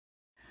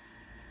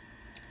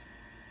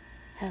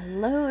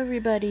Hello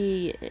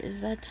everybody, it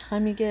is that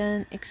time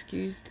again.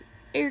 Excuse the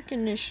air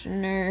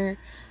conditioner.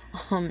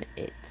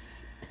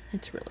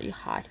 It's really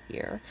hot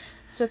here.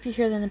 So if you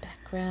hear that in the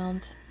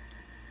background,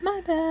 my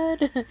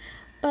bad.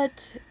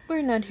 But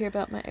we're not here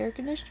about my air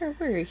conditioner,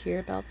 we're here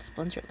about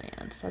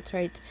Splinterlands. That's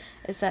right,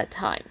 it's that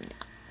time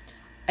now.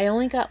 I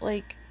only got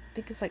I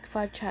think it's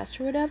 5 chats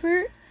or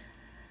whatever.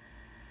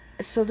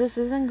 So this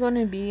isn't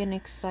gonna be an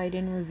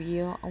exciting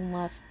review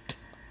unless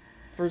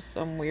for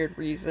some weird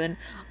reason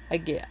I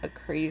get a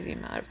crazy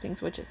amount of things,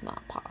 which is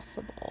not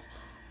possible.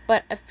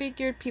 But I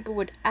figured people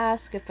would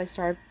ask if I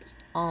started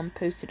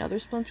posting other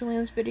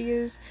Splinterlands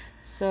videos.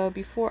 So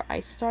before I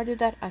started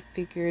that, I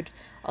figured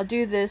I'll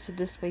do this so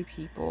this way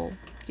people,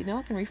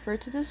 I can refer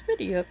to this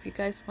video if you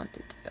guys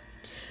wanted to.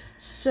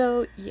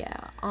 So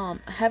yeah, I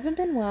haven't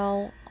been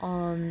well,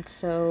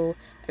 so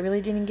I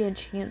really didn't get a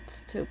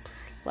chance to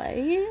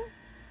play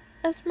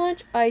as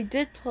much. I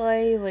did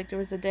play, there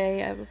was a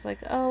day I was like,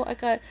 oh, I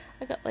got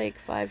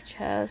 5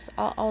 chests,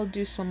 I'll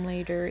do some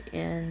later,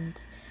 and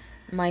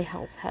my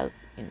health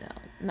has,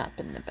 not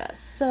been the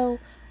best. So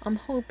I'm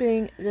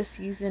hoping this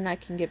season I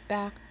can get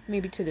back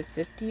maybe to the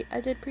 50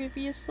 I did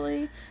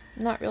previously.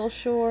 Not real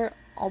sure.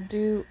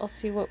 I'll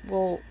see what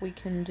we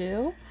can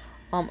do.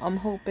 I'm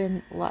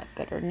hoping a lot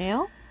better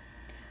now.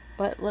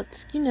 But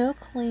let's,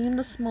 claim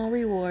the small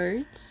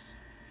rewards.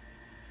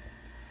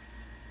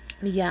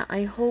 Yeah,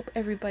 I hope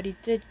everybody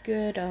did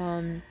good.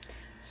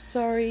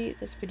 Sorry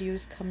this video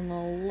is coming a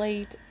little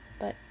late,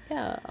 but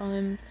yeah,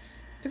 I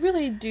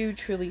really do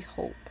truly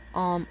hope.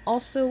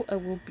 Also, I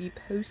will be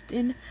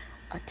posting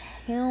a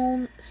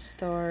Town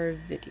Star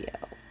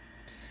video.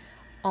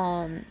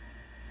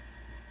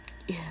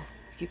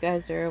 If you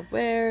guys are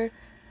aware,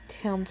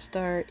 Town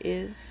Star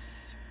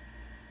is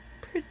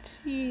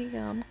pretty,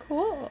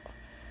 cool.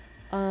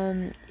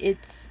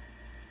 It's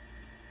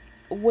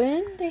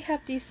when they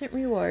have decent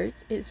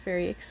rewards, it's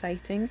very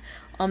exciting.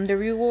 The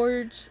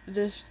rewards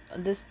this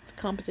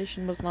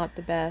competition was not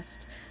the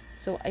best,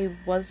 so I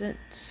wasn't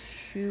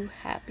too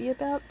happy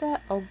about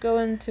that. I'll go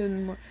into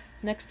the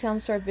next Town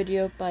Star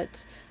video,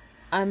 but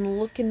I'm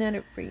looking at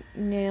it right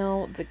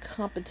now. The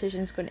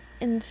competition is going to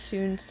end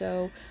soon,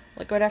 so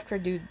right after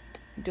I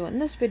doing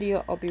this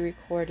video, I'll be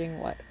recording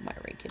what my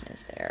ranking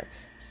is there.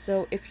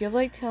 So if you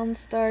like Town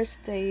Star,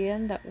 stay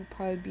in. That will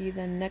probably be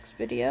the next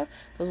video,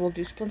 because we'll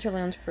do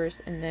Splinterlands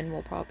first, and then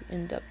we'll probably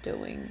end up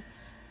doing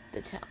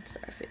the Town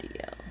Star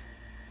video.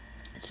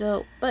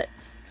 So, but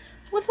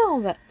with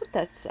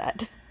that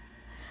said,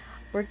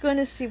 we're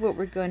gonna see what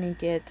we're gonna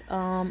get.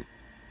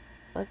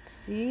 Let's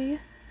see.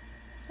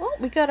 Oh,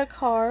 we got a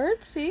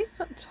card. See,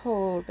 some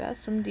told about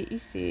some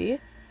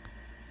DEC.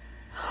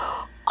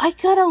 I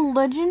got a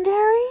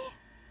legendary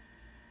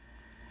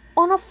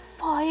on a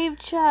 5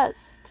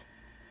 chest.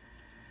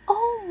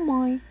 Oh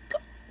my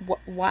god.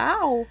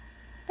 Wow.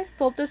 I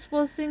thought this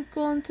wasn't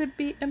going to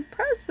be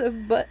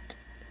impressive, but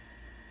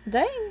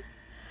dang.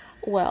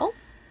 Well,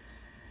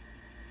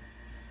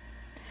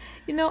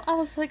 I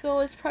was like, oh,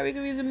 it's probably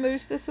going to be the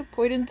most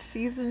disappointing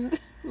season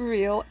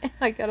real, and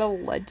I got a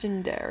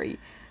legendary.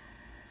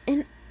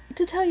 And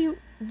to tell you,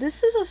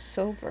 this is a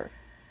silver.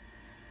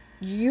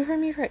 You heard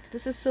me right.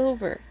 This is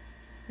silver.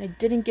 And I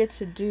didn't get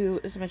to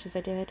do as much as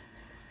I did,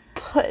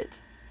 but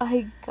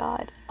I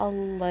got a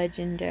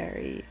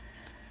legendary.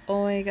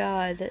 Oh my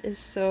god, that is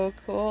so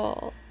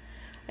cool.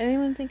 I don't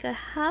even think I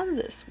have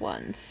this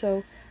one.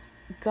 So,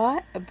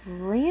 got a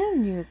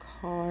brand new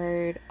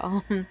card.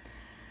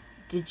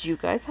 Did you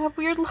guys have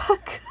weird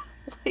luck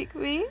like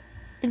me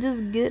and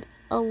just get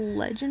a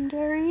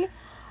legendary?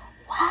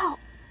 Wow.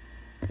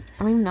 I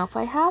don't even know if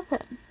I have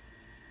him.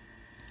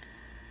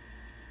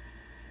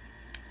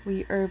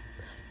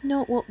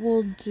 What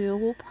we'll do,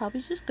 we'll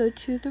probably just go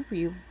to the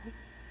reward.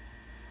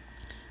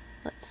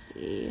 Let's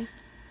see.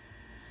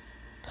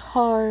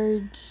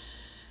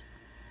 Cards.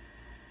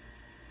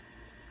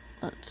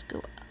 Let's go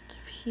out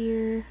of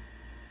here.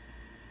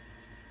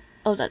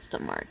 Oh, that's the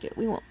market.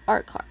 We want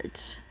our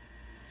cards.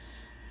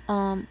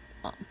 I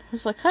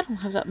was like, I don't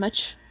have that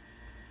much.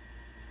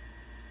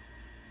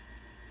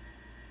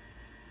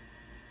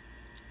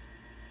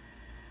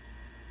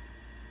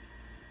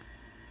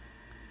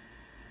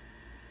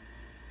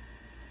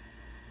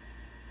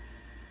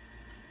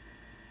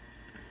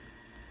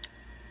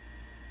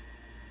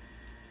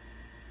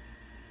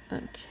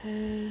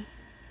 Okay.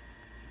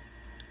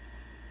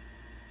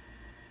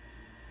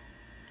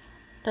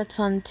 That's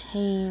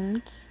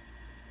Untamed.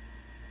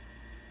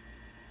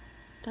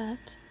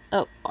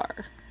 Oh,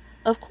 R.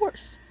 Of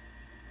course.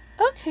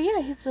 Okay,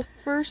 yeah, he's the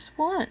first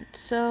one.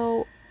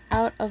 So,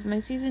 out of my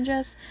season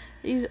chest,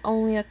 he's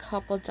only a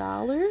couple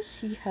dollars.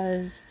 He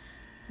has,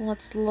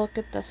 let's look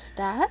at the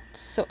stats.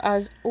 So,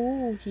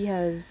 he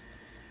has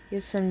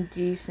some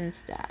decent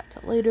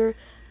stats. Later,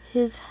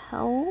 his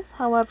health,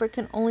 however,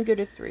 can only go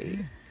to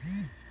 3.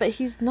 But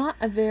he's not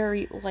a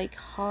very,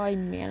 high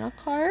mana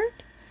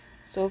card.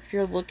 So if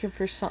you're looking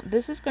for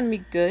this is going to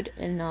be good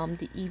in,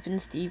 the Even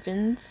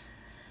Stevens,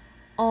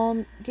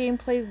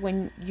 gameplay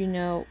when,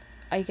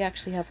 I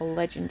actually have a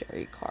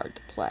legendary card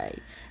to play,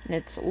 and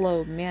it's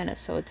low mana,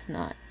 so it's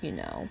not,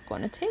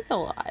 going to take a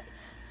lot.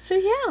 So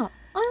yeah,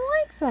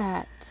 I like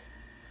that.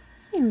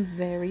 I'm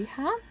very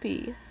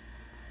happy.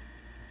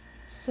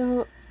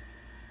 So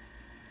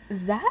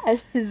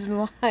that is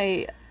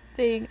my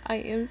thing. I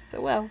am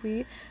so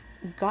happy.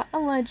 Got a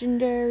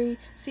legendary.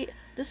 See,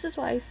 this is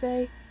why I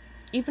say,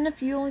 even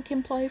if you only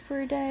can play for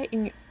a day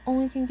and you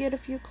only can get a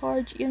few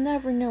cards, you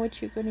never know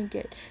what you're gonna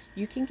get.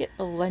 You can get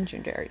a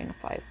legendary in a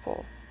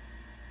 5-pull.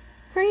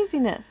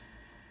 Craziness.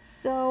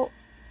 So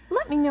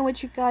let me know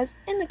what you guys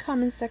in the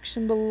comment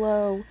section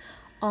below.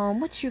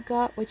 What you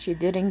got, what you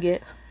didn't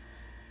get.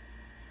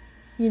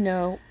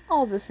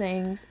 All the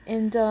things.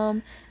 And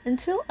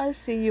until I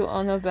see you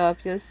on the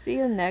Abapia, see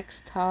you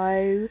next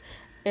time.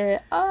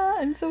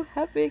 I'm so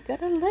happy I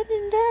got a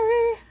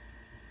legendary.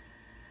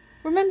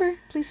 Remember,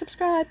 please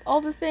subscribe,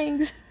 all the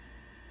things.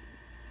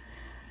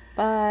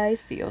 Bye,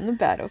 see you on the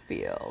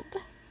battlefield.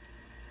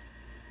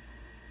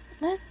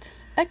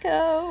 Let's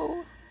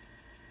go.